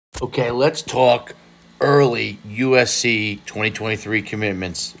Okay, let's talk early USC 2023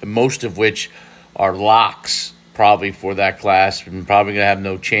 commitments, most of which are locks probably for that class and probably going to have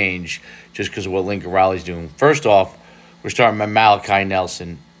no change just because of what Lincoln Riley's doing. First off, we're starting with Malachi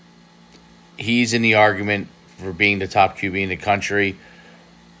Nelson. He's in the argument for being the top QB in the country.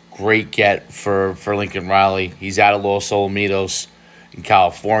 Great get for Lincoln Riley. He's out of Los Alamitos in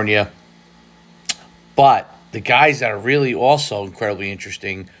California. But the guys that are really also incredibly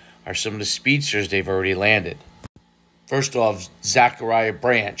interesting are some of the speedsters they've already landed. First off, Zaccariah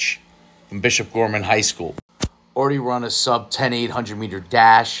Branch from Bishop Gorman High School. Already run a sub-10 800-meter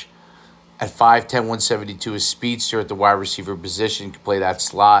dash at 5'10", 172. A speedster at the wide receiver position. Can play that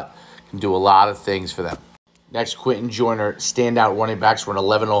slot. Can do a lot of things for them. Next, Quinton, Joyner, standout running backs, run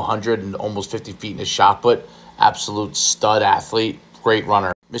 11-100 and almost 50 feet in his shot put. Absolute stud athlete. Great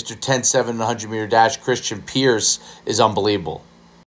runner. Mr. 10-7 100-meter dash, Christian Pierce, is unbelievable.